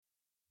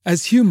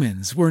As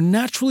humans, we're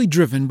naturally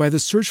driven by the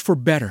search for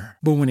better.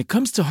 But when it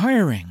comes to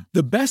hiring,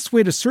 the best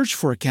way to search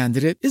for a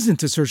candidate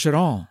isn't to search at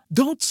all.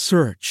 Don't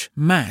search,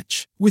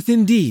 match with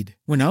Indeed.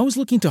 When I was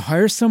looking to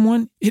hire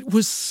someone, it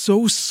was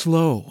so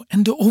slow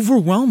and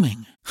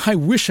overwhelming. I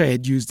wish I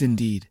had used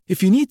Indeed.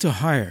 If you need to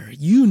hire,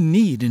 you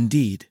need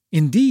Indeed.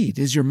 Indeed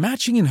is your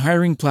matching and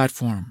hiring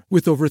platform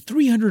with over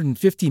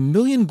 350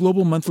 million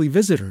global monthly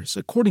visitors,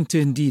 according to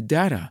Indeed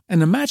data,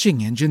 and a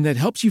matching engine that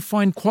helps you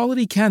find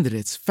quality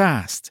candidates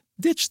fast.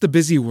 Ditch the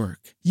busy work.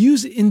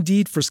 Use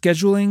Indeed for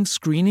scheduling,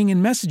 screening,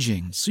 and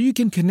messaging so you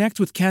can connect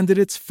with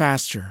candidates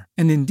faster.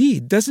 And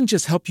Indeed doesn't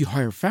just help you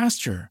hire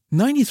faster.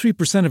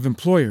 93% of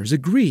employers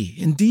agree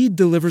Indeed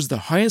delivers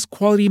the highest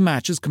quality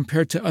matches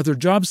compared to other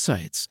job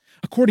sites,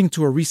 according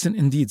to a recent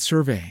Indeed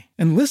survey.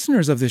 And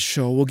listeners of this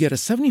show will get a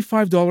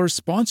 $75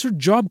 sponsored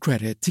job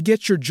credit to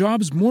get your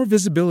jobs more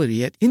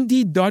visibility at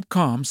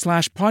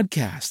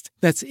Indeed.com/podcast.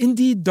 That's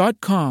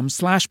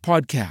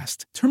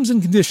Indeed.com/podcast. Terms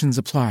and conditions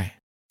apply.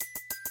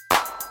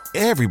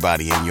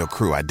 Everybody in your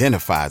crew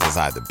identifies as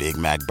either Big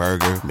Mac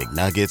Burger,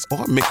 McNuggets,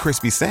 or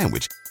McCrispy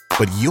Sandwich.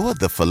 But you're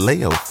the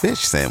Filet-O-Fish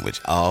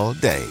Sandwich all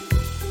day.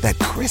 That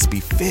crispy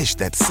fish,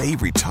 that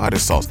savory tartar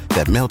sauce,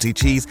 that melty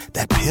cheese,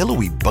 that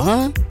pillowy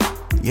bun.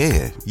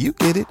 Yeah, you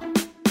get it.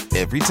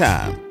 Every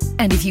time.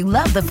 And if you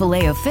love the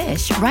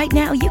Filet-O-Fish, right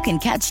now you can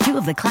catch two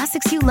of the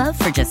classics you love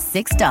for just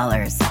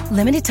 $6.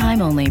 Limited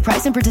time only.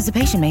 Price and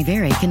participation may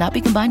vary. Cannot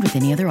be combined with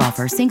any other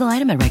offer. Single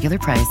item at regular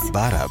price.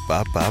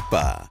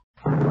 Ba-da-ba-ba-ba.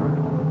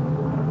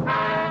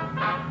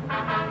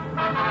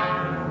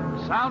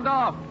 Sound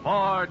off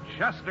for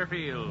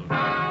Chesterfield.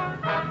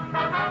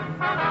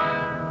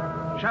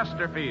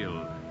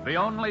 Chesterfield, the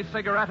only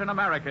cigarette in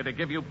America to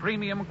give you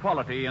premium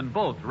quality in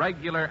both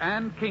regular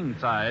and king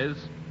size,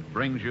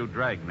 brings you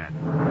Dragnet.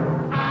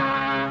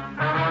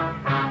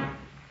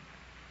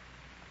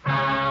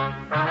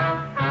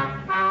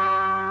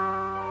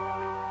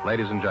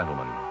 Ladies and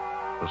gentlemen,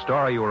 the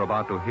story you are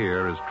about to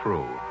hear is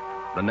true.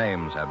 The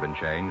names have been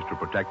changed to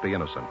protect the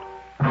innocent.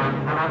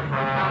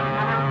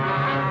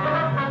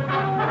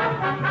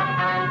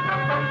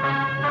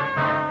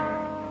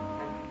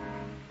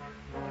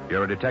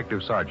 You're a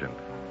detective sergeant.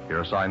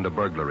 You're assigned a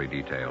burglary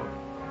detail.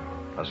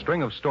 A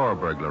string of store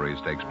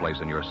burglaries takes place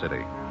in your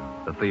city.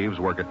 The thieves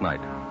work at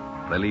night.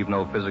 They leave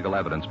no physical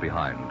evidence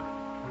behind.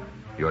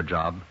 Your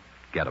job,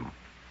 get them.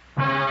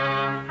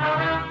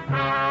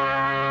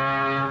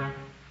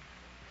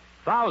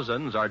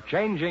 Thousands are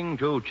changing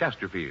to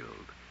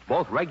Chesterfield,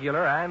 both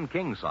regular and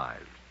king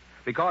size,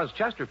 because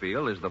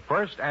Chesterfield is the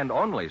first and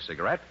only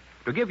cigarette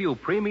to give you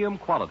premium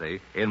quality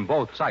in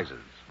both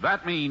sizes.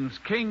 That means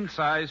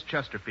king-size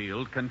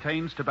Chesterfield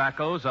contains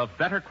tobaccos of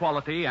better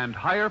quality and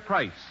higher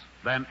price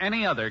than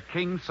any other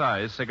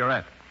king-size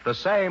cigarette. The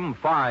same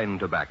fine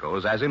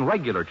tobaccos as in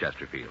regular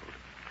Chesterfield.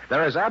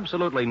 There is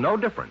absolutely no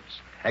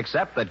difference,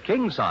 except that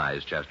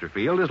king-size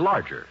Chesterfield is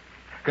larger,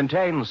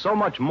 contains so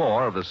much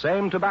more of the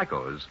same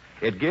tobaccos,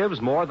 it gives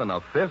more than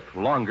a fifth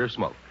longer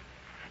smoke.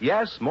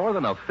 Yes, more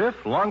than a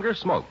fifth longer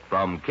smoke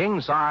from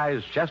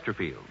king-size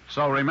Chesterfield.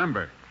 So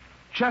remember,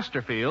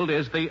 Chesterfield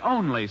is the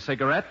only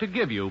cigarette to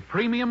give you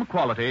premium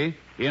quality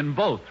in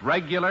both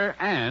regular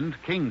and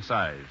king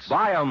size.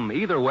 Buy 'em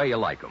either way you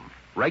like 'em,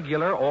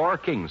 regular or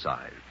king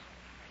size.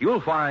 You'll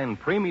find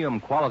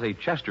premium quality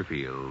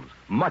Chesterfields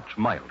much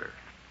milder.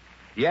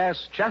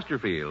 Yes,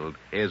 Chesterfield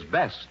is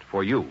best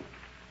for you.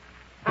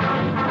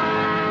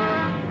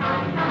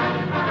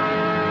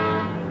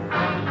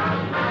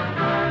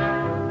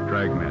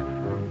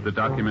 Dragnet, the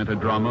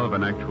documented drama of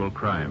an actual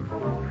crime.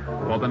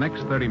 For the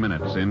next 30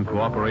 minutes, in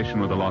cooperation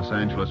with the Los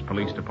Angeles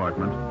Police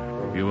Department,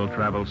 you will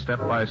travel step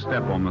by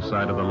step on the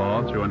side of the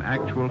law through an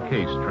actual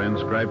case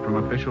transcribed from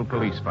official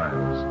police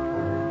files.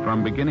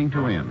 From beginning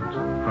to end,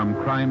 from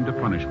crime to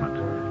punishment,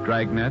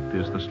 Dragnet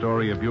is the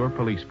story of your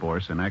police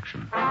force in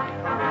action.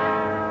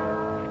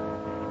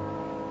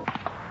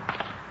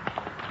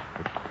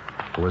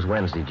 It was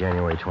Wednesday,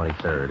 January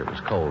 23rd. It was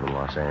cold in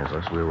Los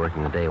Angeles. We were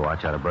working the day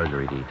watch out of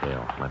burglary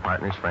detail. My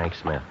partner's Frank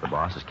Smith. The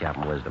boss is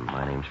Captain Wisdom.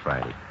 My name's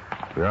Friday.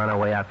 We were on our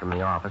way out from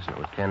the office, and it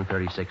was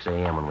 10:36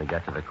 a.m. when we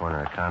got to the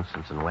corner of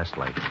Constance and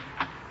Westlake.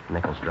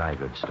 Nichols Dry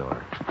Goods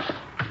Store.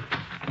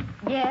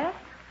 Yes?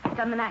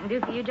 Something I can do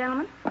for you,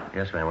 gentlemen?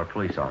 Yes, ma'am. We're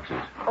police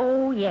officers.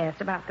 Oh,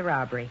 yes, about the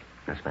robbery.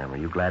 Yes, ma'am. Are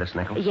you Gladys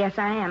Nichols? Yes,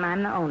 I am.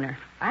 I'm the owner.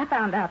 I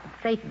found out that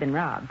the safe had been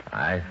robbed.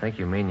 I think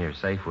you mean your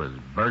safe was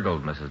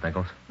burgled, Mrs.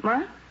 Nichols.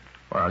 What?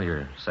 Well,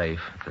 your safe,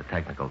 it's a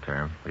technical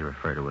term. We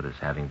refer to it as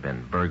having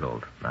been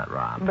burgled, not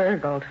robbed.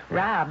 Burgled.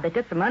 Robbed. They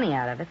took the money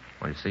out of it.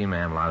 Well, you see,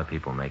 ma'am, a lot of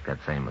people make that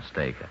same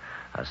mistake.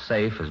 A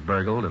safe is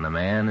burgled and a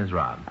man is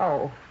robbed.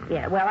 Oh,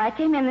 yeah. Well, I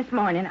came in this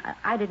morning.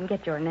 I didn't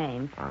get your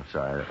name. I'm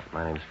sorry.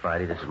 My name's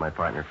Friday. This is my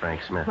partner,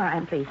 Frank Smith. Well,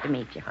 I'm pleased to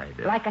meet you. How you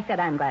do? Like I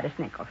said, I'm Gladys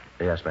Nichols.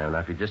 Yes, ma'am. Now,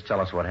 if you just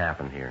tell us what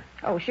happened here.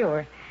 Oh,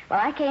 sure.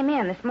 Well, I came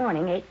in this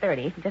morning,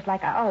 8:30, just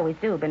like I always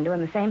do. Been doing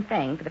the same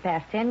thing for the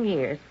past 10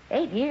 years.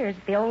 8 years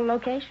at the old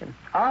location.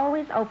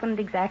 Always opened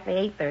exactly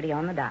 8:30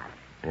 on the dot.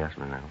 Yes,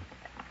 ma'am.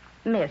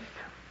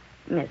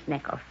 Miss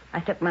Nichols. I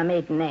took my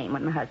maiden name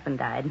when my husband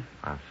died.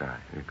 I'm sorry.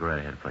 You go right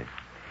ahead, please.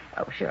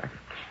 Oh, sure.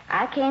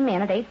 I came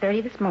in at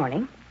 8:30 this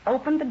morning,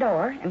 opened the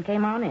door, and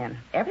came on in.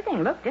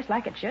 Everything looked just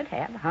like it should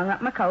have. I hung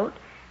up my coat,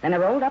 then I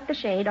rolled up the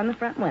shade on the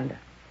front window.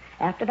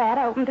 After that,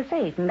 I opened the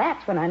safe, and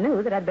that's when I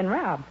knew that I'd been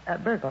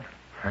burgled.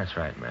 That's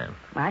right, ma'am.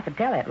 Well, I could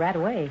tell it right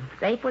away.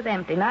 Safe was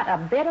empty, not a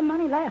bit of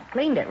money left.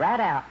 Cleaned it right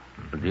out.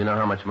 Do you know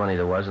how much money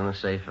there was in the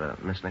safe,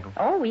 Miss Nichols?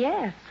 Oh,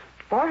 yes.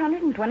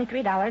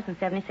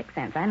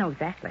 $423.76. I know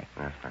exactly.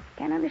 That's right.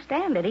 Can't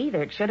understand it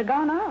either. It should have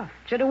gone off.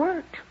 Should have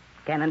worked.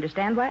 Can't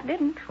understand why it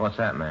didn't. What's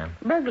that, ma'am?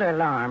 Burglar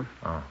alarm.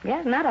 Oh.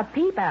 Yes, not a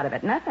peep out of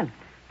it. Nothing.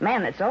 The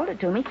man that sold it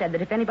to me said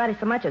that if anybody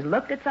so much as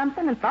looked at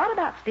something and thought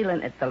about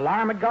stealing it, the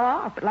alarm would go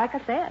off. But like I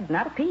said,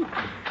 not a peep.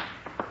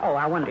 Oh,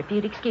 I wonder if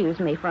you'd excuse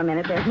me for a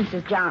minute. There's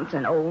Mrs.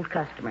 Johnson, old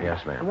customer.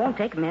 Yes, ma'am. It won't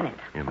take a minute.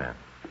 You bet.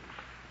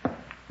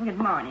 Good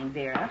morning,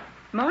 Vera.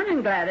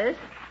 Morning, Gladys.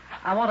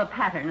 I want a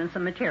pattern and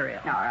some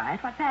material. All right.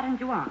 What pattern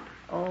do you want?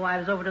 Oh, I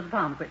was over to the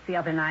Pomquits the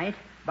other night.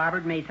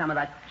 Barbara made some of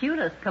the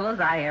cutest pillows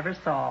I ever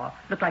saw.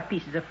 Looked like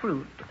pieces of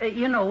fruit.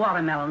 You know,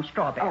 watermelon,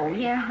 strawberry. Oh,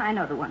 yeah, I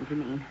know the ones you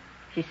mean.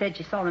 She said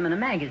she saw them in a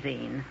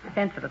magazine. I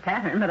sent for the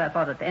pattern, but I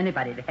thought if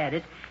anybody had had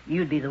it,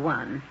 you'd be the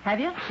one. Have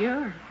you?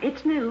 Sure.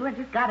 It's new. I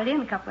just got it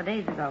in a couple of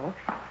days ago.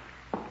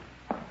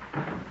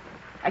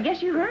 I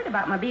guess you heard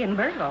about my being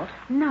burgled.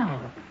 No.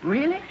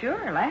 Really?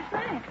 Sure, last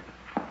night.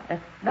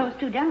 Those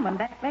two gentlemen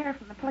back there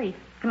from the police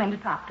come in to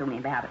talk to me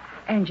about it.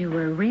 And you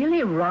were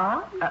really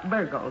robbed?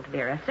 Burgled,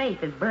 Vera.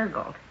 Safe is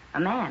burgled. A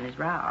man is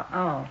robbed.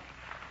 Oh.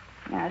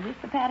 Now, is this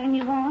the pattern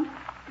you want?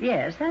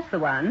 Yes, that's the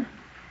one.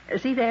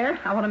 See there?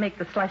 I want to make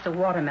the slice of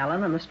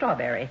watermelon and the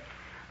strawberry.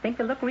 Think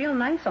they look real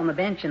nice on the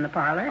bench in the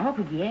parlor.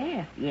 Oh,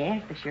 yes.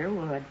 Yes, they sure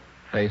would.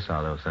 Faye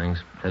saw those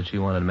things. Said she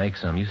wanted to make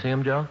some. You see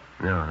them, Joe?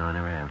 No, I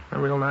never have. They're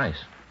real nice.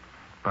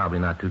 Probably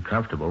not too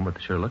comfortable, but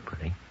they sure look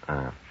pretty.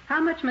 How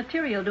much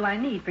material do I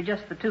need for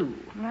just the two?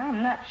 Well,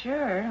 I'm not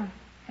sure.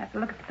 Have to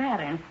look at the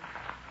pattern.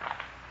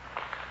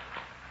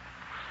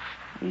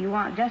 You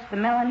want just the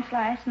melon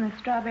slice and the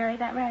strawberry,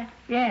 that right?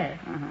 Yes.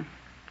 Uh-huh.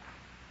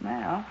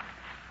 Well,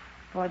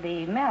 for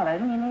the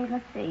melon, you need,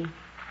 let's see.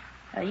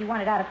 You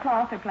want it out of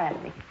cloth or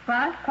plastic?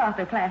 What? Cloth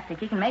or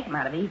plastic. You can make them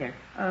out of either.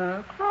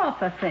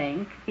 Cloth, I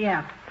think.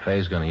 Yeah.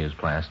 Faye's going to use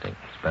plastic.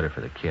 It's better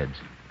for the kids.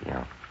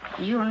 Yeah.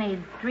 You'll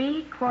need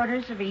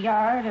 3/4 of a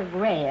yard of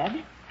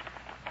red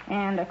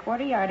and a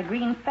 1/4 yard of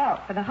green felt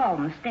for the hull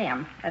and the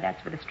stem.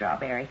 That's for the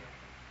strawberry.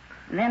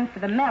 And then for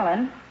the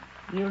melon,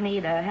 you'll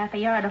need a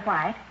 1/2 yard of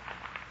white,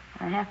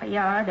 a 1/2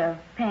 yard of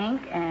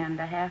pink, and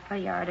a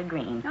 1/2 yard of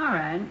green. All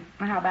right.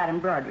 Well, how about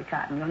embroidery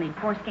cotton? You'll need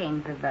 4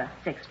 skeins of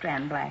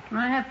 6-strand black.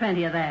 I have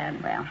plenty of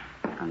that. Well,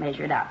 I'll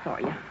measure it out for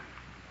you.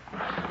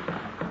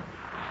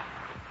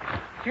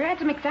 Sure had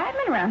some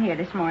excitement around here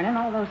this morning.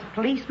 All those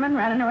policemen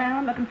running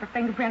around looking for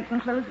fingerprints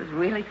and clues. It was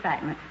real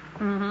excitement.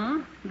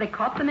 Mm-hmm. They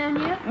caught the man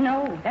yet?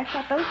 No, that's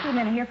what those 2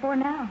 men are here for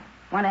now.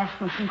 Want to ask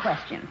them some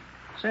questions.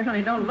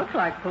 Certainly don't look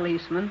like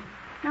policemen.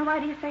 Now, why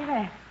do you say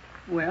that?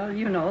 Well,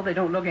 you know, they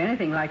don't look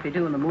anything like they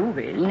do in the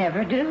movies.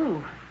 Never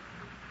do.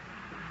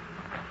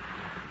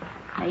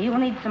 Now, you'll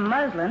need some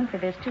muslin for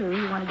this, too.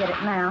 You want to get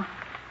it now?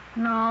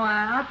 No,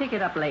 I'll pick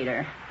it up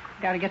later.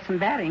 Got to get some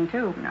batting,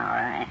 too. All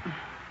right.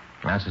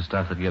 That's the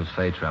stuff that gives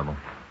Faye trouble.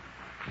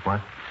 What?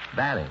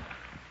 Batting.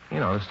 You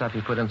know, the stuff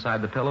you put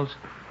inside the pillows.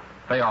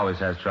 Faye always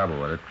has trouble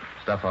with it.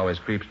 Stuff always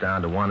creeps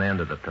down to one end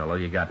of the pillow.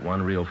 You got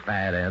one real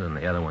fat end, and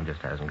the other one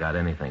just hasn't got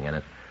anything in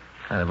it.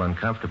 Kind of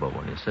uncomfortable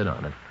when you sit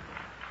on it.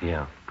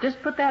 Yeah.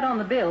 Just put that on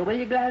the bill, will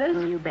you,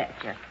 Gladys? You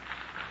betcha.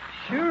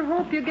 Sure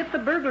hope you get the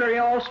burglary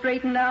all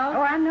straightened out.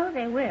 Oh, I know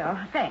they will.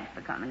 Thanks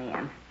for coming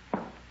in.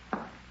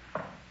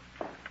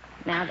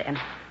 Now then,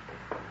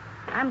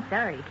 I'm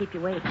sorry to keep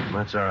you waiting.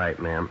 That's all right,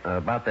 ma'am.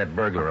 About that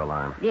burglar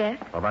alarm.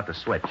 Yes? About the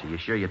switch. Are you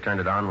sure you turned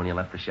it on when you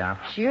left the shop?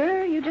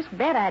 Sure, you just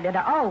bet I did.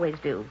 I always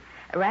do.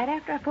 Right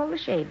after I pull the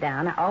shade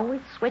down, I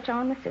always switch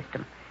on the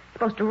system. It's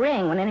supposed to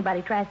ring when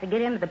anybody tries to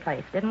get into the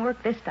place. Didn't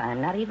work this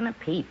time, not even a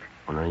peep.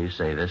 Well, now you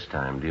say this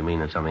time. Do you mean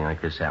that something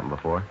like this happened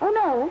before?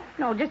 Oh,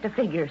 no, just a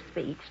figure of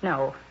speech.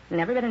 No,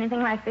 never been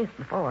anything like this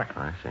before.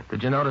 Oh, I see.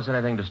 Did you notice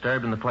anything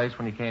disturbed in the place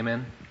when you came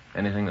in?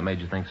 Anything that made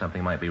you think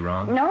something might be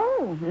wrong?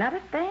 No, not a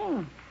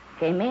thing.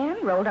 Came in,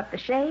 rolled up the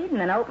shade, and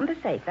then opened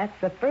the safe. That's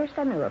the first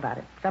I knew about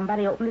it.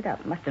 Somebody opened it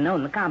up. Must have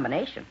known the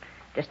combination.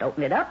 Just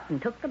opened it up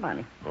and took the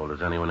money. Well,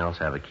 does anyone else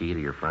have a key to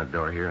your front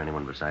door here?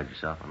 Anyone besides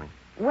yourself, I mean?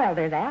 Well,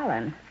 there's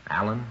Alan.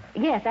 Alan?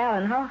 Yes,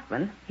 Alan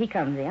Hoffman. He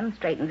comes in,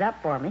 straightens up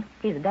for me.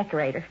 He's a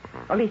decorator.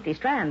 Or at least he's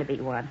trying to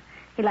be one.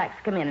 He likes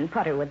to come in and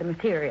putter with the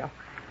material.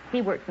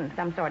 He works in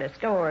some sort of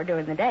store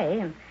during the day,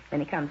 and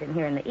then he comes in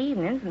here in the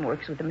evenings and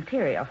works with the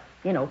material.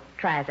 You know,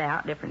 tries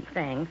out different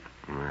things.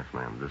 Yes,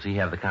 ma'am. Does he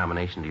have the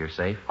combination to your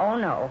safe? Oh,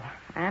 no.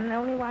 I'm the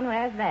only one who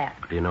has that.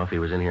 Do you know if he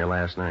was in here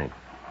last night?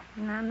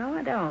 No,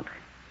 I don't.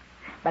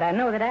 But I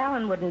know that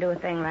Alan wouldn't do a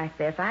thing like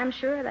this. I'm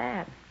sure of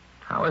that.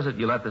 How is it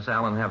you let this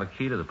Alan have a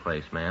key to the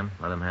place, ma'am?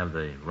 Let him have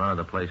the run of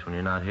the place when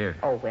you're not here?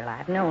 Oh, well,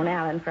 I've known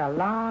Alan for a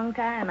long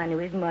time. I knew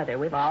his mother.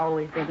 We've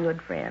always been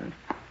good friends.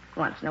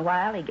 Once in a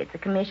while, he gets a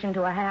commission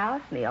to a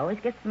house, and he always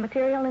gets the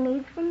material he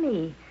needs from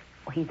me.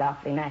 Oh, he's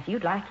awfully nice.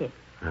 You'd like it.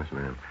 Yes,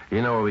 ma'am. Do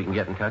you know where we can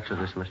get in touch with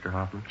this Mr.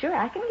 Hoffman? Sure,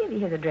 I can give you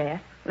his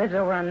address. Lives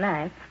over on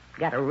 9th.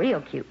 Got a real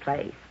cute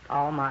place,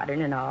 all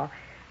modern and all.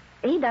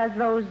 He does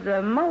those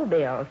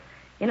mobiles.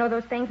 You know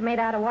those things made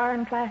out of wire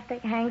and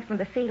plastic, hangs from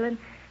the ceiling?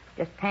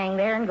 Just hang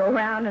there and go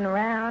round and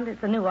around.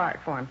 It's a new art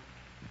form.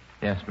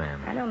 Yes,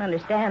 ma'am. I don't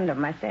understand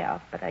them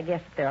myself, but I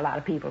guess there are a lot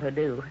of people who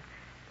do.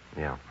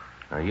 Yeah.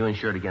 Are you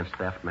insured against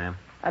theft, ma'am?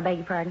 I beg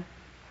your pardon?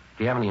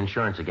 Do you have any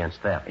insurance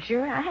against theft?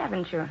 Sure, I have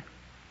insurance.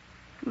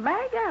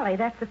 By golly,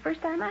 that's the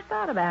first time I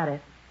thought about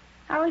it.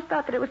 I always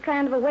thought that it was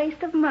kind of a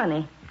waste of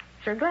money.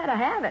 Sure glad I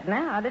have it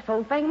now. This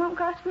whole thing won't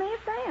cost me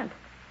a cent.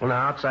 Well,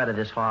 now, outside of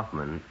this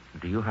Hoffman,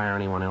 do you hire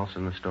anyone else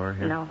in the store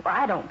here? No,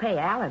 I don't pay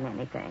Alan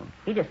anything.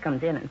 He just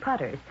comes in and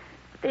putters.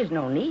 But there's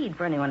no need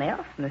for anyone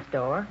else in the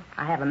store.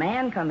 I have a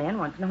man come in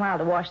once in a while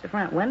to wash the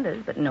front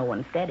windows, but no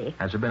one steady.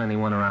 Has there been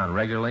anyone around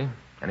regularly?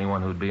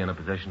 Anyone who'd be in a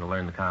position to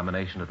learn the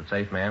combination of the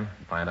safe, ma'am?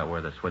 And find out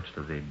where the switch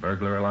to the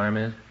burglar alarm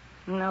is?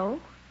 No.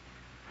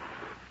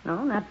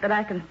 No, not that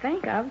I can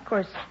think of. Of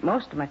course,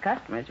 most of my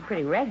customers are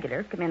pretty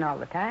regular, come in all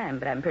the time,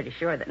 but I'm pretty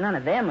sure that none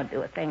of them would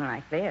do a thing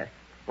like this.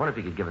 What if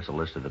you could give us a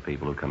list of the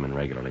people who come in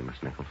regularly,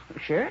 Miss Nichols?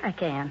 Sure, I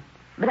can.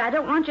 But I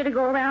don't want you to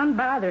go around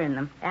bothering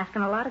them,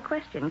 asking a lot of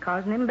questions,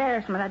 causing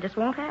embarrassment. I just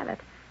won't have it.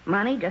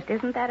 Money just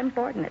isn't that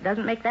important. It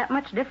doesn't make that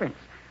much difference,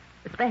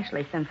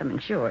 especially since I'm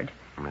insured.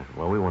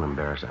 Well, we won't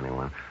embarrass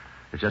anyone.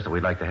 It's just that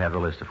we'd like to have the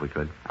list if we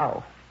could.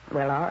 Oh,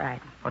 well, all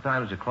right. What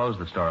time did you close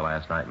the store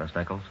last night, Miss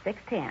Nichols?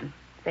 6:10.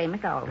 Same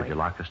as always. Did you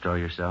lock the store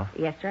yourself?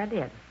 Yes, sir, I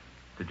did.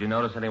 Did you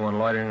notice anyone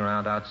loitering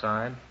around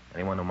outside?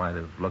 Anyone who might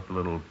have looked a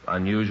little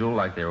unusual,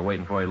 like they were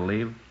waiting for you to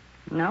leave?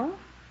 No,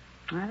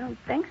 I don't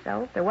think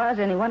so. If there was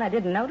anyone, I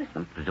didn't notice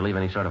them. Did you leave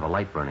any sort of a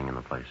light burning in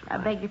the place? I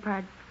beg your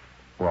pardon?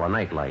 Well, a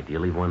night light. Do you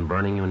leave one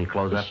burning when you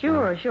close up?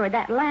 Sure.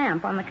 That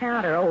lamp on the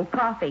counter, old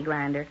coffee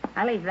grinder.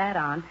 I leave that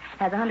on.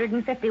 Has a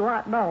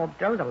 150-watt bulb.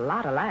 Throws a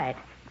lot of light.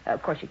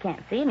 Of course, you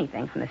can't see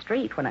anything from the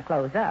street when I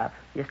close up.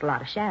 Just a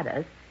lot of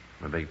shadows.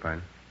 I beg your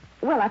pardon?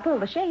 Well, I pull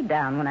the shade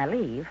down when I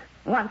leave.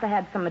 Once I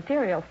had some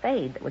material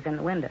fade that was in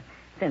the window.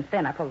 Since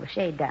then, I pull the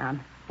shade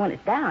down. When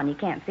it's down, you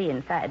can't see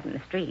inside and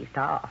the street is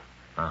off.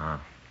 Uh-huh.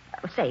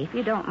 Say, if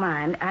you don't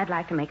mind, I'd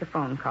like to make a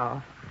phone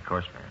call. Of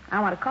course, ma'am.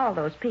 I want to call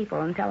those people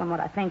and tell them what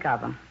I think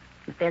of them.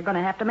 That they're going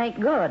to have to make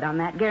good on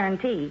that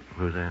guarantee.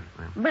 Who's that,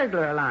 ma'am?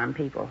 Burglar alarm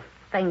people.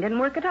 Thing didn't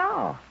work at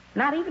all.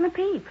 Not even a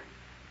peep.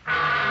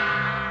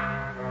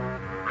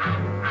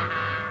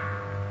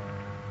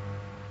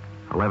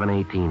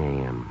 11:18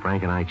 a.m.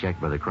 Frank and I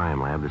checked by the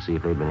crime lab to see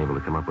if they'd been able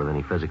to come up with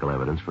any physical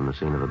evidence from the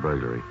scene of the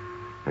burglary.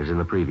 As in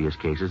the previous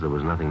cases, there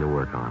was nothing to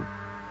work on.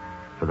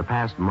 For the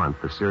past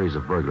month, a series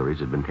of burglaries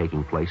had been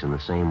taking place in the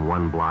same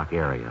one-block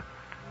area.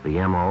 The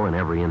M.O. in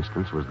every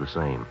instance was the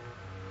same.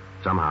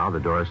 Somehow, the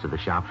doors to the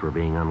shops were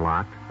being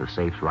unlocked, the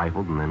safes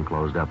rifled, and then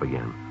closed up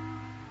again.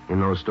 In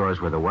those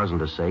stores where there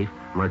wasn't a safe,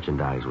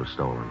 merchandise was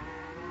stolen.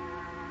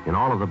 In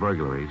all of the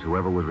burglaries,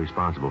 whoever was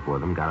responsible for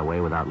them got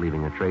away without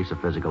leaving a trace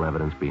of physical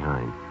evidence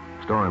behind.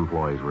 Store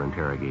employees were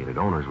interrogated.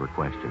 Owners were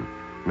questioned.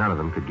 None of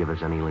them could give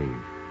us any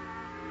leads.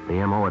 The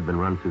M.O. had been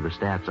run through the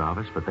stats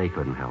office, but they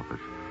couldn't help us.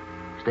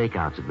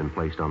 Stakeouts had been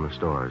placed on the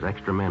stores.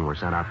 Extra men were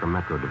sent out from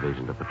Metro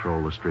Division to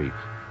patrol the streets.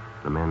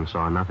 The men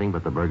saw nothing,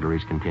 but the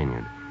burglaries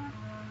continued.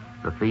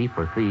 The thief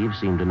or thieves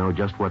seemed to know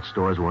just what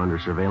stores were under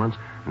surveillance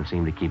and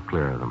seemed to keep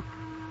clear of them.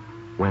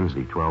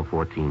 Wednesday,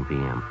 12:14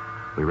 p.m.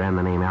 We ran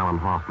the name Alan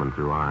Hoffman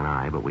through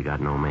R&I, but we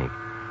got no make.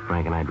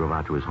 Frank and I drove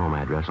out to his home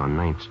address on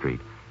 9th Street.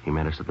 He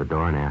met us at the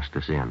door and asked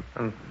us in.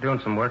 I'm doing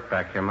some work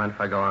back here. Mind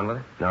if I go on with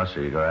it? No,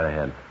 sir. You go right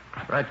ahead.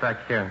 Right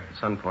back here, the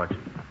sun porch.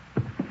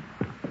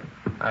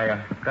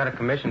 I got a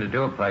commission to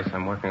do a place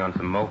I'm working on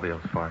some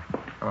mobiles for.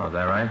 Oh, is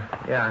that right?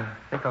 Yeah,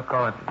 I think I'll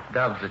call it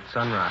Doves at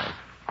Sunrise.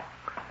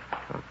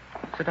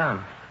 Sit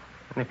down.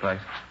 Any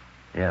place.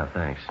 Yeah,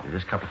 thanks.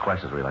 Just a couple of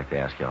questions we'd like to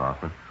ask you,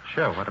 Hoffman.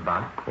 Sure, what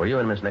about it? Were you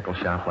in Miss Nichols'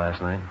 shop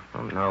last night?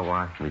 Oh, no,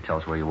 why? Can you tell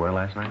us where you were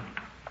last night?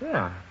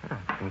 Yeah,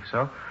 I think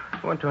so.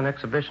 I went to an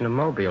exhibition of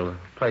Mobile, a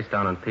place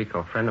down on Pico.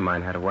 A friend of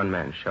mine had a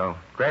one-man show.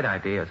 Great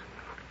ideas.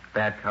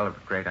 Bad color,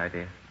 but great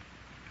ideas.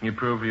 You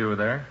prove you were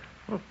there?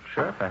 Well,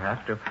 sure, if I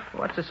have to.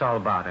 What's this all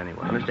about, anyway?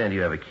 I understand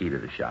you have a key to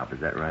the shop.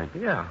 Is that right?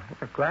 Yeah,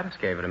 Gladys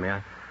gave it to me.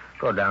 I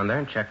go down there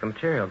and check the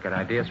material, get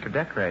ideas for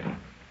decorating.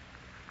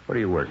 Where do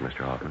you work, Mr.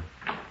 Hoffman?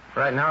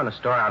 Right now in a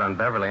store out on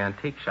Beverly,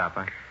 antique shop.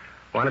 I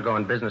want to go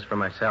in business for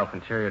myself,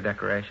 interior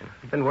decoration.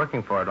 I've been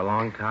working for it a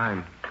long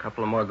time. A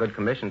couple of more good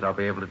commissions, I'll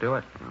be able to do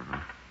it. Mm-hmm. Do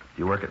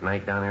you work at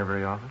night down there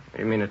very often?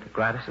 You mean at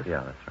Gladys's?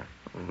 Yeah, that's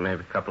right.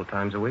 Maybe a couple of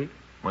times a week.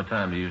 What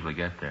time do you usually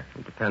get there?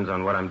 It depends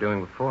on what I'm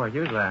doing before.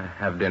 Usually I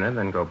have dinner,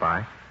 then go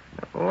by.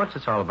 Well, what's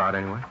this all about,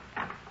 anyway?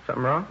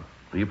 Something wrong?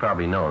 Well, you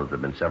probably know that there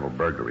have been several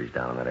burglaries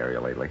down in that area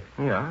lately.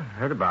 Yeah, I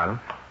heard about them.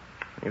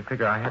 You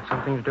figure I had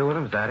something to do with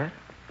them? Is that it?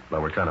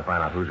 Well, we're trying to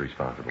find out who's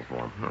responsible for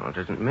them. No, it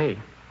isn't me.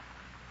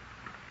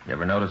 You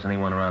ever notice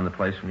anyone around the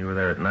place when you were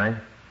there at night?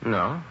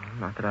 No,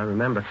 not that I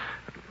remember.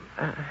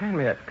 Hand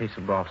me that piece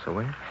of balsa,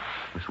 will you?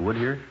 Miss Wood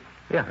here?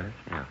 Yeah.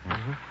 Yeah.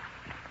 Mm-hmm.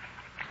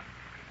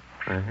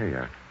 Here you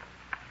are.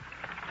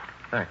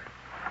 Thanks.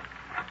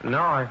 No,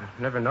 I've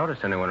never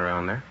noticed anyone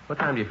around there. What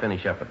time do you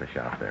finish up at the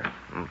shop there?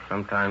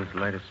 Sometimes as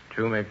late as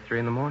 2, maybe 3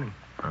 in the morning.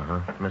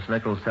 Uh-huh. Miss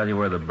Nichols tell you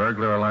where the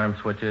burglar alarm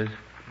switch is?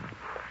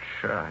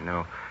 Sure, I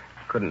know.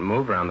 Couldn't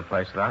move around the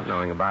place without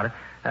knowing about it.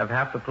 Have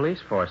half the police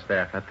force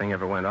there if that thing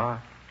ever went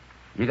off.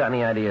 You got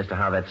any idea as to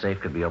how that safe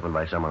could be opened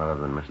by someone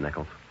other than Miss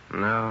Nichols?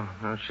 No,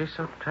 she's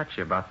so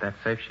touchy about that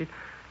safe. She'd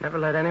never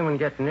let anyone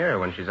get near her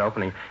when she's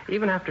opening.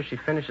 Even after she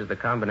finishes the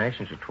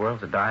combination, she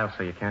twirls the dial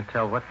so you can't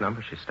tell what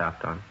number she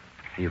stopped on.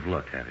 You've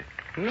looked, have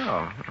you?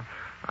 No,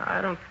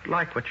 I don't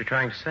like what you're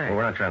trying to say. Well,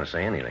 we're not trying to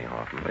say anything,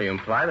 Hoffman. Well, you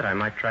imply that I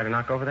might try to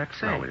knock over that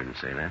safe. No, we didn't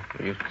say that.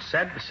 You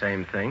said the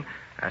same thing,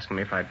 asking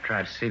me if I'd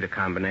try to see the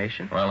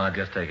combination. Well, now,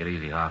 just take it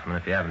easy, Hoffman.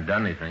 If you haven't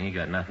done anything, you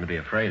got nothing to be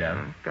afraid of.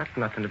 Got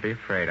nothing to be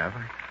afraid of.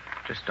 I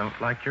just don't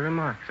like your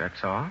remarks,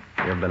 that's all.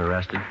 You ever been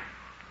arrested?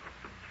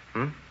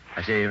 Hmm?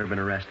 I say you ever been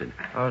arrested?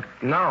 Oh,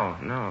 no.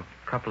 A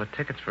couple of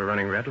tickets for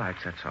running red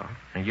lights, that's all.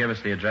 And give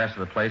us the address of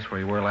the place where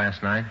you were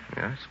last night?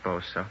 Yeah, I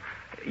suppose so.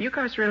 You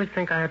guys really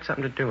think I had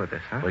something to do with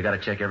this, huh? We got to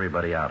check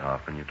everybody out,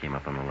 Hoffman. You came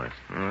up on the list.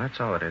 Well, that's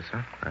all it is,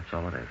 huh? That's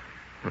all it is.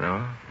 No,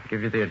 I'll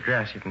give you the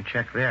address. You can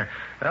check there.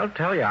 I'll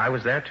tell you, I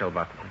was there till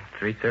about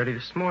 3:30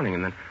 this morning,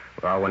 and then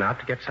we all went out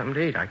to get something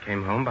to eat. I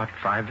came home about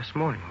 5 this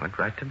morning. Went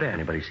right to bed.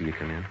 Anybody see you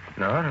come in?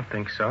 No, I don't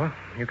think so.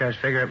 You guys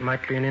figure it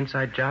might be an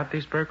inside job,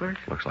 these burglars?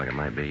 Looks like it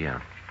might be, yeah.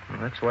 Well,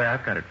 that's the way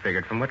I've got it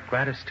figured. From what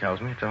Gladys tells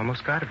me, it's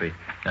almost got to be.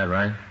 That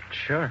right?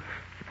 Sure.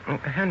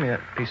 Hand me that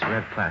piece of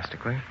red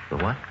plastic, will you? The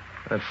what?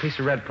 A piece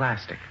of red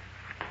plastic.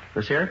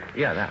 This here?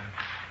 Yeah, that.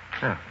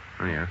 Oh,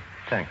 Oh, yeah.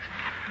 thanks.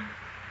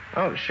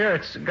 Oh, sure,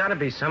 it's got to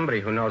be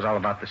somebody who knows all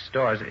about the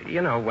stores.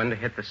 You know, when to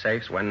hit the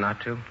safes, when not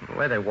to. The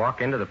way they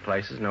walk into the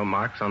places, no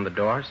marks on the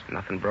doors,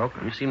 nothing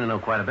broken. You seem to know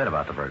quite a bit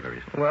about the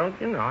burglaries. Well,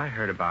 you know, I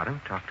heard about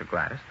him, talked to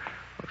Gladys.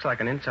 Looks like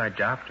an inside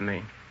job to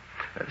me.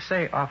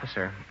 Say,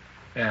 officer,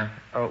 Yeah.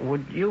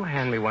 would you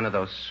hand me one of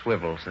those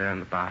swivels there in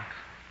the box?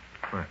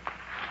 What?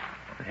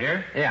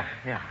 Here? Yeah.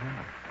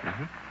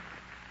 Mm-hmm.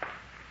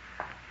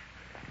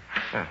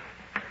 Oh,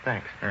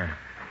 thanks. Yeah.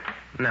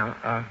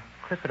 Now,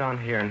 clip it on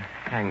here and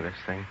hang this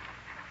thing.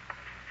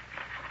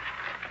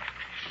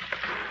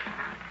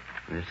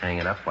 You just hang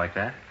it up like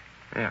that?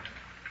 Yeah.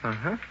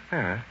 Uh-huh.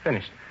 Yeah,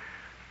 finished.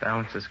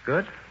 Balance is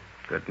good.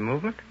 Good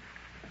movement.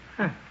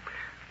 Huh.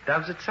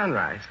 Doves at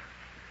sunrise.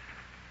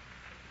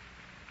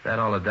 That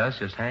all it does?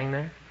 Just hang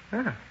there?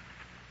 Huh.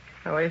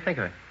 Now, what do you think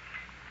of it?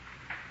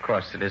 Of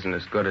course, it isn't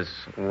as good as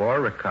war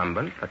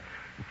recumbent, but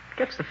it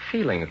gets the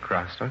feeling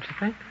across, don't you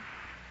think?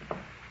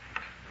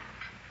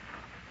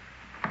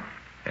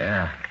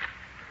 Yeah.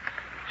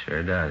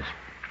 Sure does.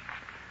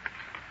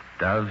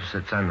 Doves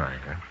at sunrise,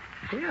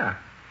 huh? Yeah.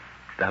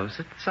 Doves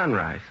at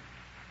sunrise.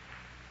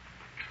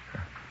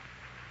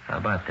 How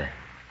about that?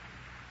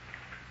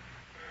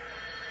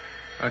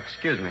 Oh,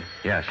 excuse me.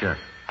 Yeah, sure.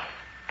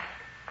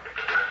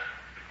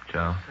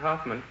 Joe,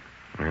 Hoffman.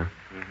 Yeah?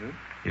 Mm-hmm.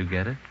 you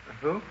get it?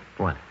 Who?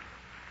 What?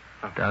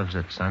 Doves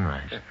at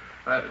sunrise.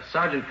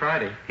 Sergeant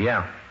Friday.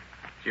 Yeah.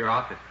 It's your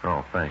office.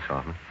 Oh, thanks,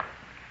 Hoffman.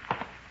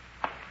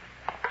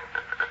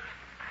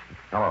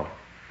 Hello.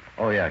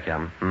 Oh, yeah,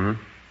 Captain.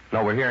 Mm-hmm.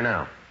 No, we're here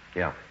now.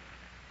 Yeah.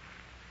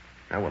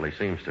 Yeah, well, he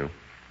seems to.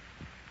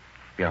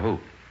 Yeah, who?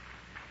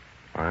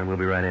 All right, we'll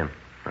be right in.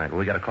 Right, well,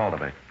 we got a call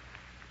today.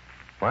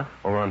 What?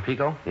 Over on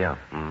Pico? Yeah.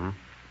 Mm-hmm.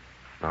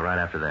 No, right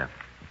after that.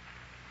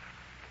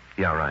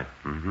 Yeah, right.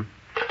 Mm-hmm.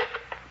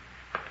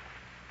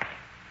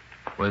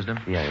 Wisdom?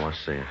 Yeah, he wants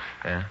to see us.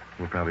 Yeah?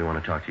 We'll probably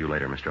want to talk to you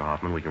later, Mr.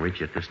 Hoffman. We can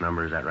reach you at this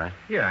number, is that right?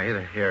 Yeah,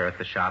 either here or at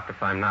the shop.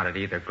 If I'm not at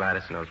either,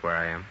 Gladys knows where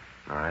I am.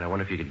 All right, I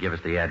wonder if you could give us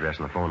the address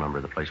and the phone number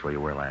of the place where you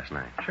were last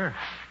night. Sure.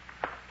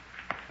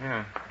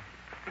 Yeah.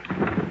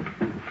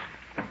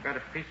 I've got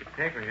a piece of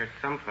paper here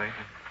someplace.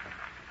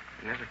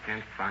 I never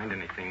can find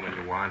anything when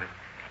you want it.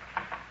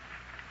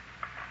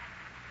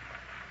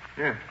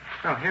 Yeah.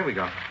 Oh, here we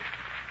go.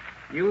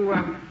 You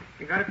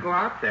got to go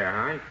out there,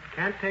 huh? You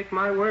can't take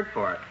my word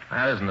for it.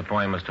 That isn't the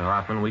point, Mr.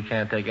 Hoffman. We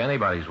can't take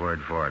anybody's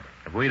word for it.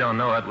 If we don't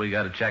know it, we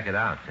got to check it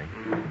out, see?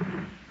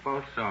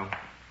 Suppose so.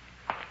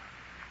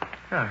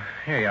 Oh,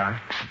 here you are.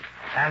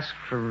 Ask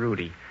for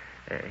Rudy.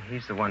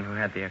 He's the one who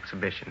had the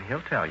exhibition.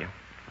 He'll tell you.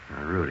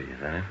 Rudy, is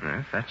that it?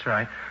 Yes, that's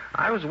right.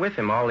 I was with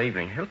him all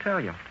evening. He'll tell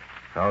you.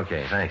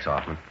 Okay, thanks,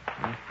 Hoffman.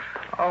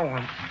 Oh,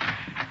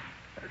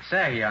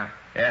 say, Yeah?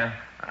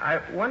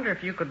 I wonder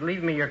if you could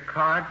leave me your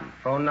card and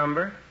phone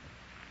number.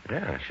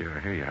 Yeah, sure.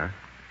 Here you are.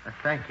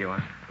 Thank you.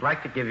 I'd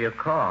like to give you a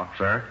call.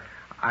 Sir?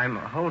 I'm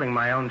holding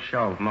my own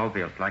show of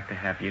Mobiles. I'd like to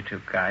have you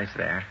two guys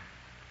there.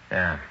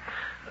 Yeah.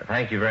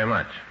 Thank you very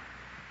much.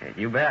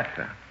 You bet.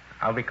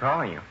 I'll be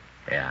calling you.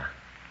 Yeah.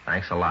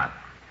 Thanks a lot.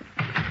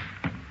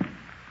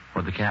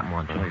 What'd the captain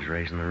want to? Well, he's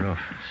raising the roof.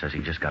 Says he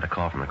just got a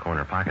call from the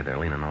corner pocket. They're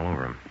leaning all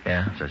over him.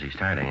 Yeah? Says he's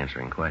tired of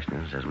answering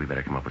questions. Says we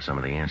better come up with some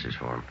of the answers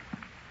for him.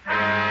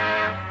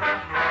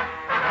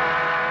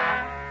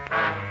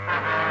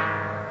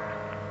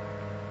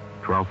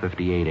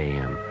 12:58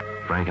 a.m.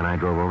 Frank and I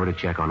drove over to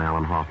check on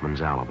Alan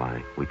Hoffman's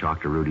alibi. We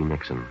talked to Rudy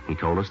Nixon. He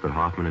told us that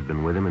Hoffman had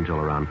been with him until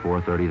around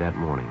 4:30 that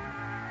morning.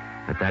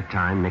 At that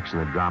time, Nixon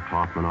had dropped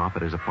Hoffman off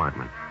at his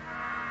apartment.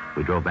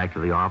 We drove back to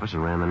the office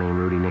and ran the name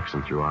Rudy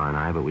Nixon through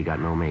R&I, but we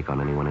got no make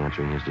on anyone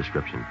answering his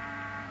description.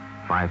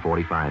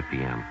 5:45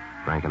 p.m.,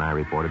 Frank and I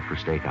reported for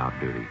stakeout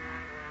duty.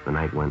 The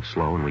night went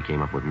slow, and we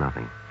came up with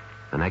nothing.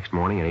 The next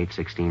morning at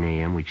 8:16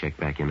 a.m., we checked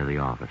back into the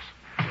office.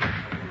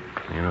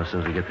 You know, as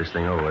soon as we get this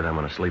thing over with, I'm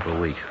going to sleep a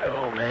week.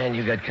 Oh, man,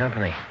 you got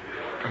company.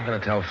 I'm going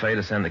to tell Fay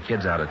to send the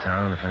kids out of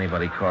town. If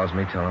anybody calls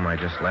me, tell them I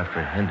just left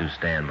for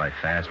Hindustan by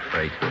fast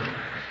freight.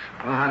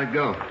 Well, how'd it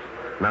go?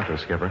 Nothing,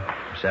 Skipper.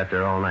 Sat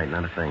there all night,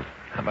 not a thing.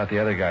 How about the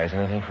other guys?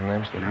 Anything from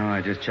them, Skipper? No,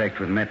 I just checked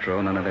with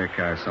Metro. None of their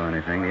cars saw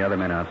anything. The other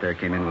men out there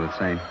came in with the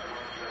same.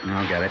 No,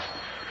 I'll get it.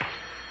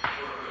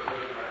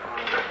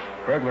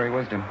 Burglary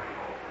wisdom.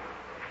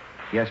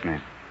 Yes,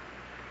 ma'am.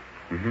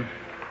 Mm-hmm.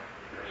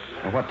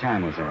 Well, what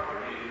time was that?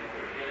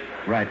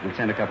 Right, we'll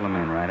send a couple of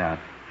men right out.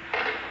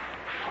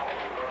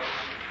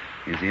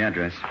 Here's the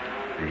address.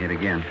 I hit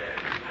again.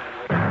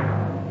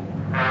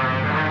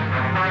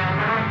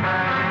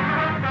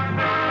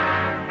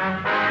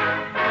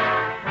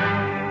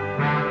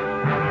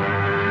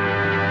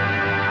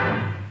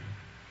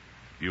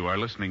 You are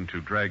listening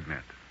to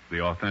Dragnet,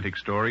 the authentic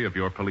story of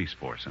your police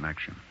force in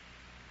action.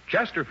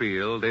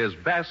 Chesterfield is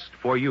best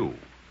for you.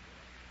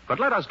 But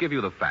let us give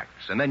you the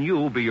facts, and then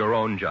you be your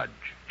own judge.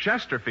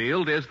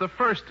 Chesterfield is the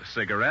first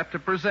cigarette to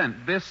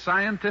present this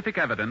scientific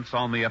evidence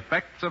on the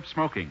effects of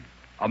smoking.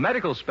 A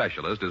medical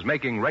specialist is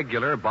making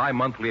regular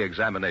bi-monthly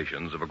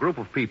examinations of a group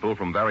of people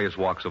from various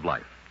walks of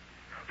life.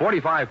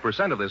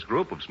 45% of this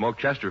group have smoked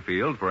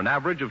Chesterfield for an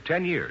average of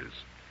 10 years.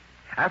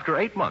 After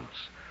 8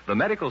 months, the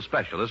medical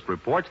specialist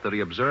reports that he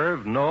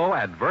observed no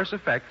adverse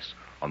effects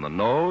on the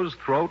nose,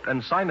 throat,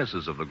 and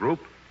sinuses of the group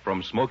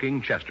from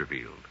smoking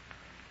Chesterfield.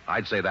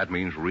 I'd say that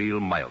means real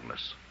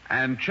mildness.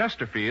 And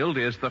Chesterfield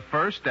is the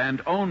first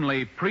and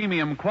only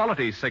premium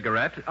quality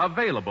cigarette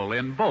available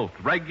in both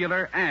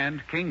regular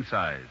and king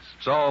size.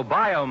 So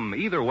buy 'em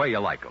either way you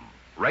like 'em,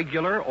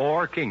 regular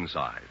or king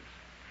size.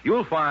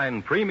 You'll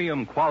find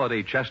premium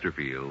quality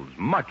Chesterfields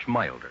much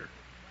milder.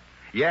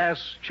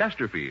 Yes,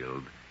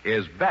 Chesterfield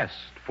is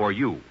best for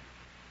you.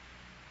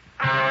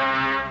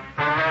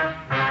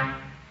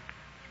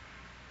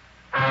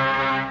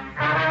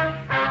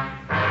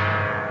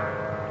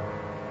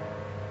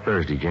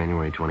 Thursday,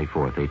 January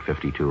 24th,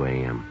 8:52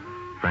 a.m.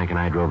 Frank and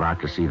I drove out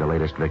to see the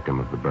latest victim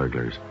of the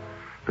burglars.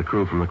 The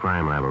crew from the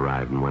crime lab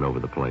arrived and went over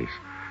the place.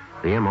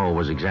 The M.O.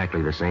 was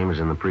exactly the same as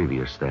in the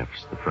previous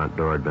thefts. The front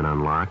door had been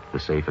unlocked, the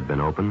safe had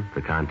been opened,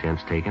 the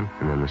contents taken,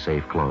 and then the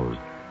safe closed.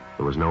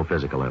 There was no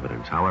physical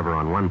evidence. However,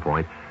 on one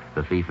point,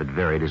 the thief had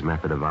varied his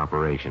method of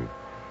operation.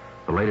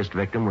 The latest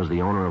victim was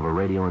the owner of a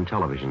radio and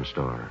television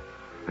store.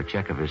 A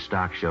check of his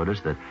stock showed us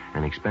that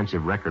an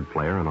expensive record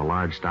player and a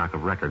large stock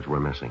of records were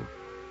missing.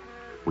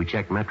 We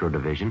checked Metro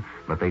Division,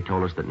 but they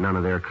told us that none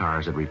of their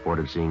cars had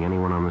reported seeing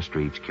anyone on the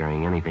streets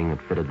carrying anything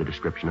that fitted the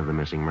description of the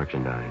missing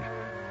merchandise.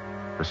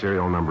 The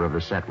serial number of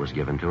the set was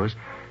given to us,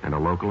 and a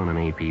local and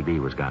an APB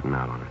was gotten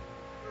out on it.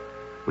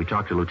 We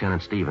talked to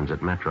Lieutenant Stevens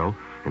at Metro,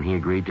 and he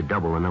agreed to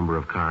double the number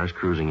of cars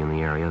cruising in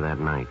the area that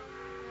night.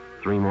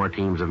 3 more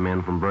teams of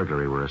men from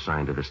burglary were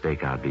assigned to the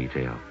stakeout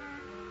detail.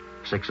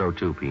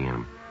 6:02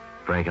 p.m.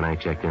 Frank and I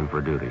checked in for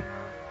duty.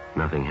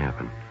 Nothing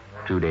happened.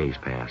 2 days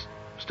passed.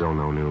 Still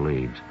no new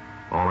leads.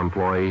 All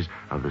employees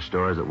of the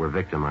stores that were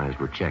victimized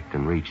were checked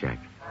and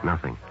rechecked.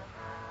 Nothing.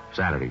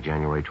 Saturday,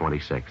 January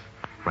 26th.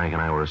 Frank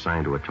and I were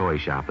assigned to a toy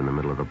shop in the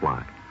middle of the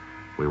block.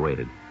 We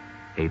waited.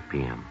 8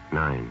 p.m.,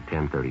 9,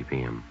 10:30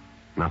 p.m.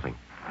 Nothing.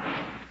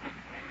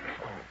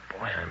 Oh,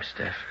 boy, I'm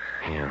stiff.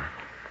 Yeah.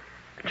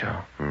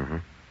 Joe? Mm-hmm.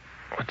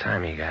 What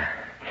time you got?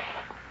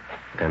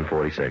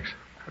 10:46.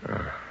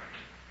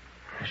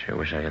 I sure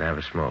wish I could have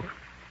a smoke.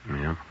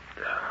 Yeah.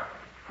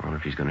 I wonder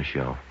if he's going to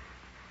show.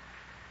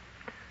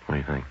 What do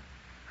you think?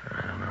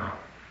 I don't know.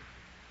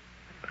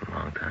 It's been a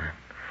long time.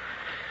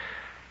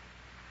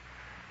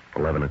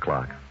 11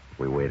 o'clock.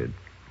 We waited.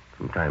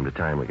 From time to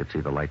time, we could see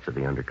the lights of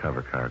the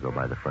undercover car go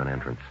by the front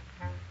entrance.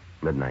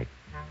 Midnight.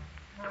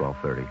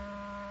 12:30.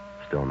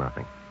 Still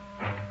nothing.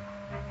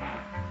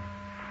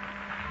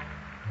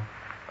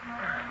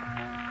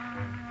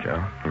 Joe?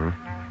 Hmm?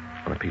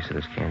 Want a piece of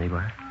this candy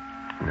bar?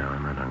 No,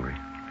 I'm not hungry.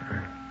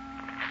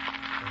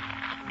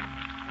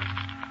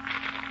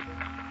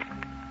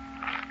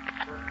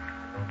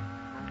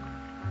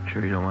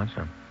 Sure you don't want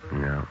some?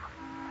 No.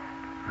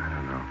 I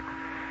don't know.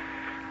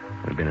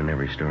 We've been in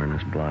every store in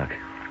this block.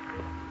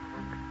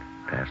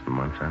 Past the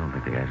months, I don't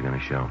think the guy's going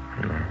to show.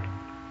 No.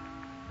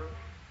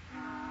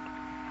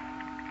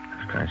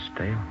 It's kind of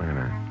stale. Wait a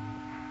minute.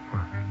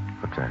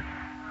 What's that?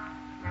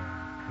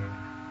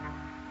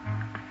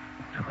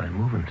 Somebody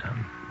moving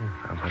something.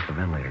 Yeah, sounds like the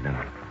ventilator,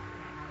 doesn't it?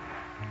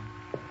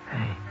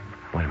 Hey.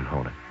 Wait a minute,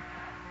 hold it.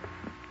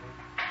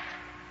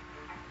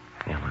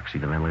 Yeah, look, see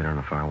the ventilator on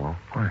the far wall?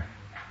 What?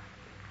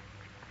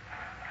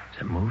 Is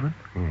it moving?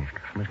 Yeah,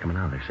 somebody's coming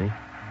out there, see?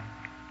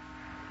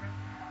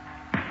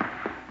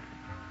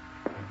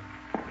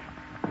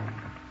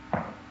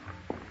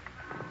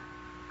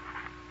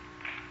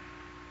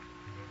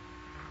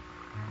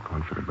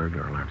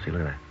 burglar alarm. See,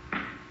 look at that.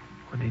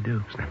 What did he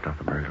do? Snapped off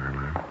the burglar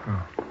alarm.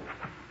 Oh.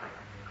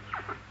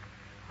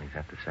 He's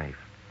at the safe.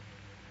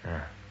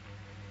 Yeah.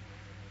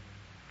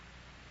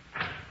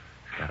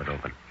 He's got it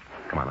open.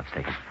 Come on, let's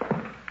take him.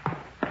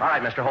 All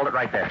right, mister, hold it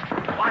right there.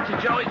 Watch it,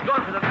 Joe. He's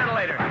going for the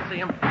ventilator. I see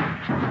him.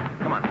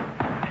 Come on.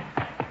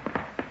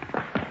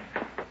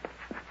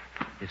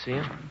 You see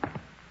him?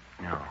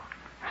 No.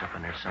 He's up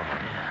in there somewhere.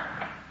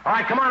 Yeah. All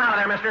right, come on out of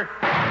there, mister.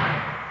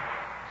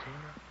 See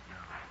him? No,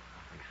 I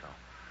don't think so.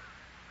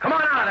 Come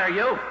on out of there,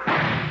 you.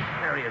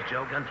 There he is,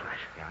 Joe. Gun flash.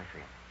 Yeah, I see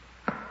him.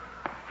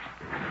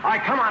 All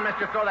right, come on,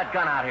 mister. Throw that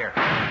gun out here.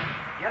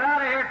 Get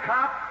out of here,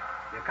 cop.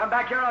 You come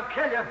back here, I'll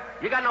kill you.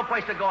 You got no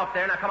place to go up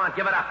there. Now, come on,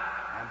 give it up.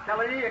 I'm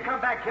telling you, you come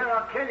back here,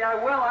 I'll kill you. I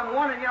will. I'm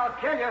warning you, I'll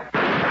kill you.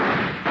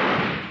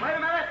 Wait a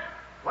minute.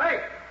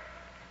 Wait.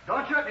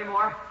 Don't shoot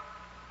anymore.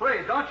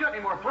 Please, don't shoot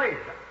anymore, please.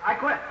 I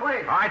quit,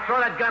 please. All right, throw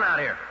that gun out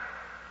here.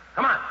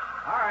 Come on.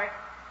 All right.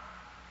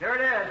 Here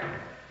it is.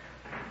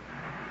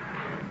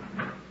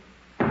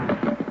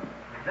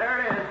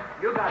 There it is.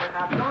 You got it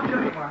now. Don't shoot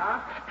anymore,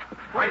 huh?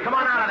 All right, come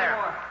on out of there.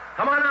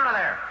 Come on out of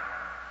there.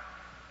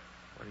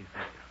 What do you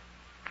think?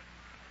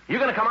 You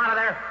going to come out of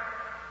there?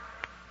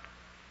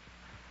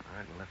 All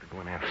right, we'll have to go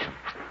in after him.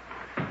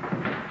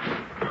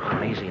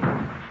 I'm easy now.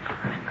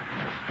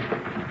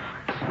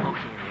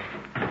 Smoky in here.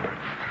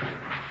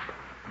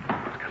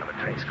 It's kind of a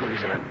tight squeeze,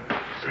 isn't it?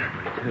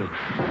 Certainly, too.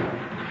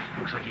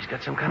 Looks like he's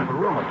got some kind of a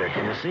room up there.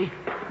 Can you see?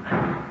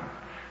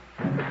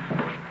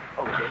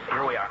 Okay,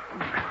 here we are.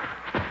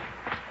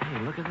 Hey,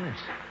 look at this.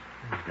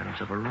 He's got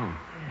himself a room.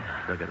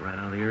 Yeah. Dug it right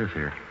out of the earth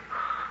here.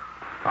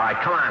 All right,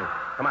 come on.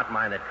 Come out from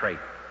behind that crate.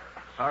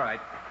 All right.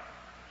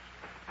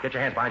 Get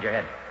your hands behind your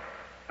head.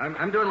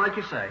 I'm doing like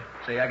you say.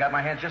 See, I got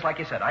my hands just like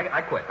you said.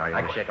 I quit.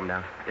 I can shake him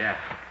down. Yeah.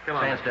 Come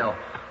on. Stand still.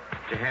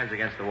 Put your hands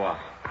against the wall.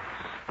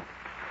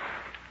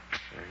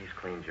 Yeah, he's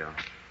clean, Joe.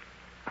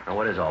 Now,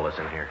 what is all this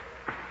in here?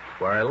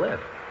 Where I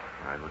live.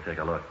 All right, we'll take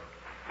a look.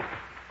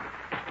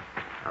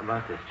 How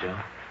about this, Joe?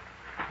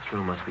 This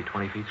room must be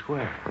 20 feet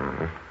square.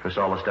 Mm-hmm. This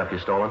all the stuff you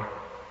stolen?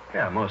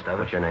 Yeah, most of it.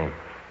 What's your name?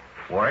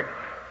 Warwick.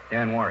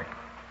 Dan Warwick.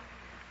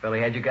 Really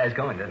had you guys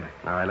going, didn't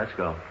I? All right, let's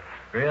go.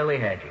 Really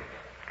had you.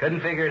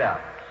 Couldn't figure it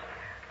out.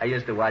 I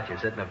used to watch you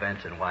sit in the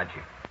bench and watch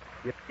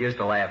you. Used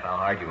to laugh how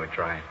hard you were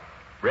trying.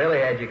 Really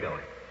had you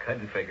going.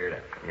 Couldn't figure it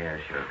out. Yeah,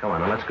 sure. Come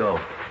on, now, let's go.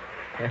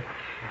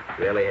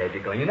 Really had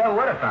you going. You never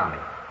would have found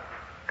me.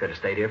 Could have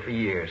stayed here for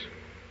years.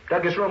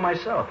 Dug this room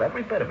myself,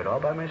 every bit of it, all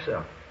by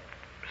myself.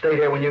 Stayed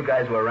here when you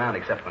guys were around,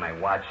 except when I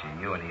watched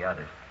you and the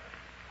others.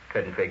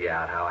 Couldn't figure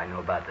out how I knew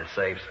about the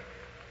safes.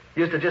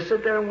 Used to just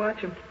sit there and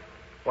watch them.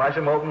 Watch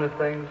them open the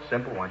things.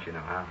 Simple once you know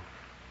how.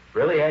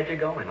 Really had you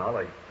going, all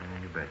of you.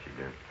 Yeah, you bet you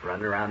did.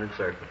 Running around in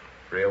circles.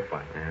 Real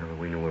fun. Yeah, well,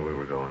 we knew where we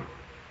were going.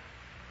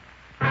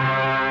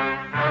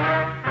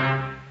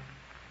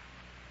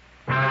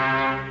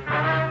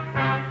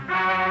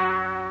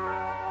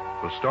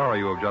 The story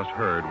you have just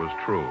heard was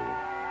true.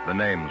 The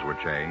names were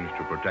changed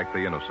to protect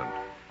the innocent.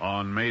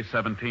 On May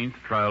 17th,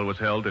 trial was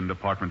held in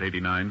Department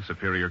 89,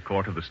 Superior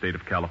Court of the State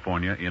of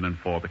California, in and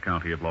for the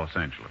County of Los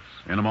Angeles.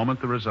 In a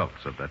moment, the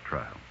results of that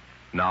trial.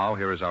 Now,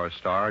 here is our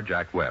star,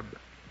 Jack Webb.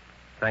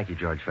 Thank you,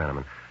 George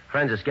Fenneman.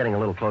 Friends, it's getting a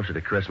little closer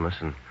to Christmas,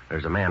 and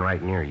there's a man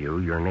right near you,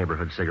 your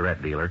neighborhood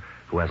cigarette dealer,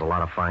 who has a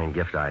lot of fine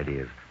gift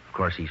ideas. Of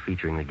course, he's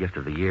featuring the gift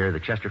of the year, the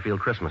Chesterfield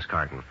Christmas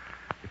carton.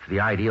 It's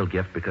the ideal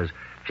gift because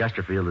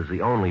Chesterfield is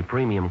the only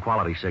premium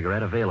quality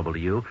cigarette available to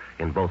you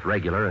in both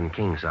regular and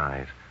king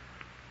size.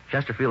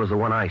 Chesterfield is the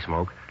one I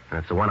smoke, and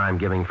it's the one I'm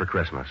giving for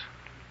Christmas.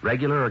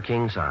 Regular or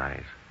king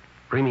size.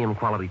 Premium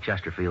quality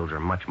Chesterfields are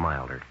much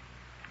milder.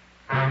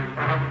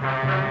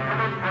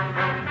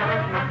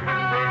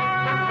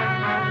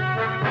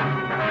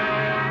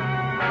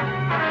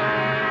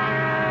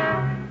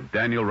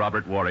 Daniel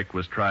Robert Warwick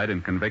was tried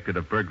and convicted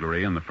of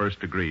burglary in the first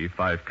degree,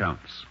 5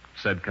 counts.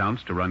 Said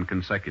counts to run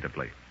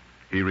consecutively.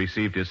 He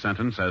received his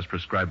sentence as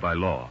prescribed by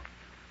law.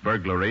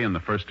 Burglary in the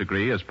first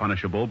degree is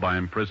punishable by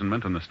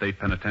imprisonment in the state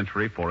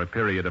penitentiary for a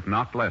period of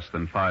not less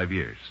than 5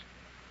 years.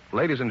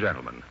 Ladies and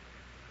gentlemen,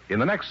 in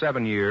the next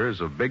 7 years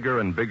of bigger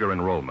and bigger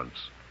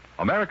enrollments,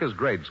 America's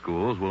grade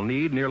schools will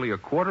need nearly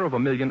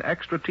 250,000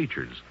 extra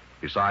teachers,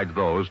 besides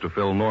those to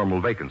fill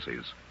normal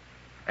vacancies.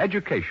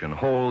 Education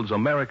holds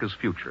America's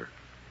future,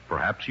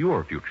 perhaps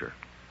your future.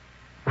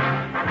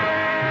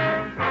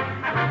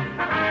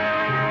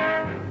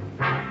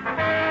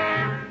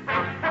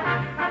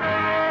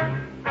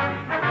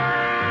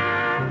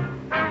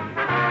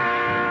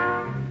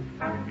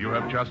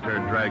 Just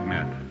heard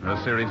Dragnet,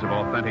 a series of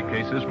authentic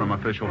cases from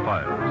official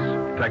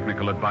files.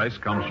 Technical advice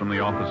comes from the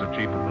Office of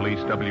Chief of Police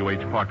W.H.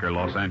 Parker,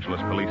 Los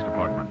Angeles Police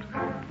Department.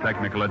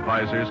 Technical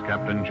advisors,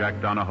 Captain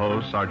Jack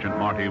Donahoe, Sergeant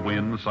Marty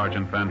Wynn,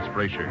 Sergeant Vance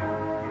Frazier.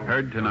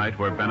 Heard tonight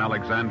were Ben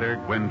Alexander,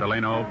 Gwen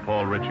Delano,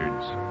 Paul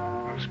Richards.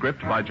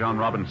 Script by John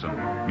Robinson.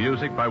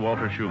 Music by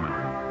Walter Schumann.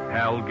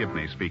 Hal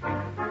Gibney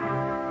speaking.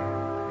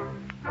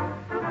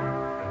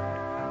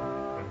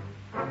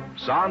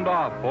 Sound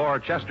off for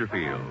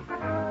Chesterfield.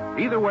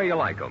 Either way you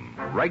like them,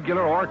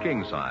 regular or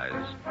king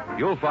size.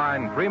 you'll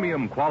find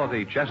premium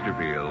quality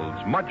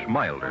Chesterfields much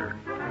milder.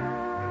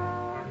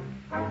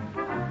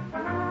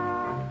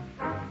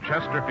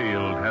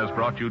 Chesterfield has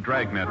brought you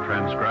Dragnet,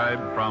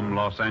 transcribed from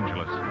Los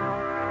Angeles.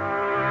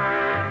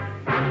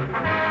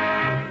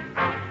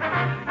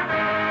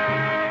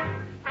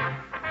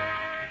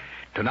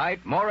 Tonight,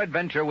 more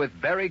adventure with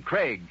Barry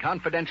Craig,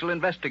 confidential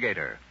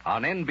investigator,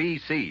 on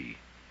NBC.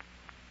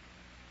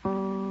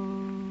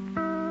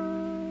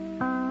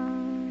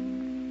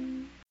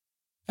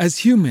 As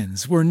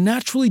humans, we're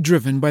naturally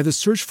driven by the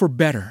search for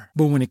better.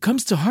 But when it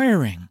comes to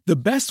hiring, the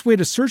best way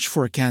to search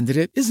for a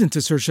candidate isn't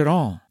to search at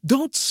all.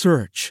 Don't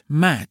search,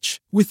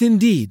 match with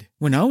Indeed.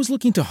 When I was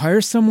looking to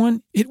hire someone,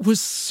 it was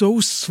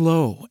so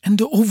slow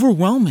and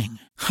overwhelming.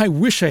 I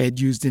wish I had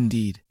used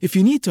Indeed. If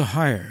you need to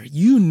hire,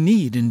 you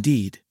need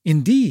Indeed.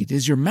 Indeed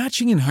is your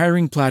matching and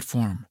hiring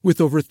platform with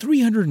over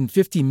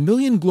 350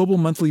 million global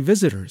monthly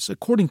visitors,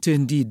 according to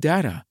Indeed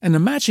data, and a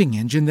matching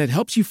engine that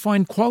helps you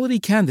find quality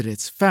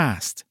candidates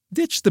fast.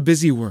 Ditch the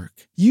busy work.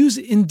 Use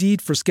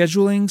Indeed for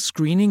scheduling,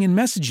 screening, and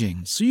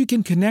messaging so you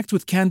can connect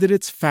with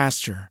candidates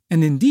faster.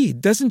 And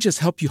Indeed doesn't just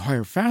help you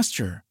hire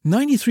faster.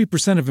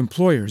 93% of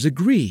employers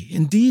agree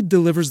Indeed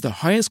delivers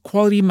the highest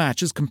quality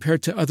matches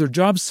compared to other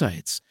job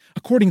sites,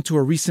 according to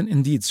a recent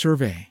Indeed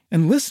survey.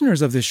 And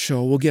listeners of this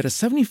show will get a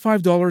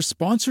 $75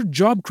 sponsored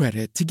job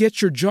credit to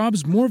get your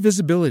jobs more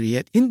visibility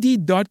at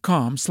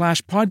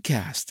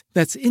Indeed.com/podcast.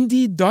 That's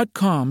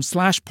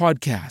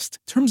Indeed.com/podcast.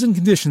 Terms and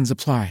conditions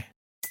apply.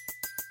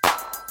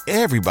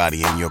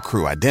 Everybody in your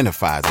crew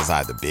identifies as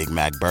either Big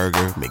Mac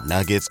Burger,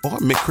 McNuggets, or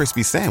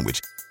McCrispy Sandwich.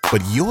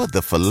 But you're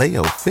the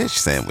Filet-O-Fish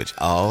Sandwich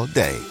all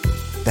day.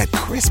 That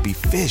crispy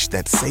fish,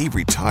 that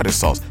savory tartar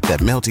sauce, that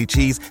melty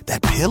cheese,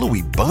 that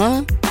pillowy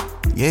bun.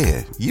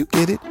 Yeah, you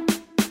get it.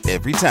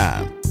 Every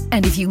time.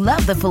 And if you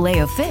love the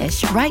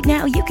Filet-O-Fish, right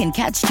now you can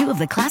catch two of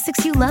the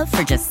classics you love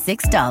for just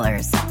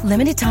 $6.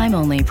 Limited time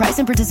only. Price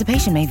and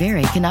participation may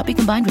vary. Cannot be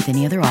combined with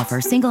any other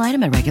offer. Single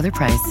item at regular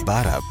price.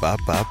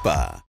 Ba-da-ba-ba-ba.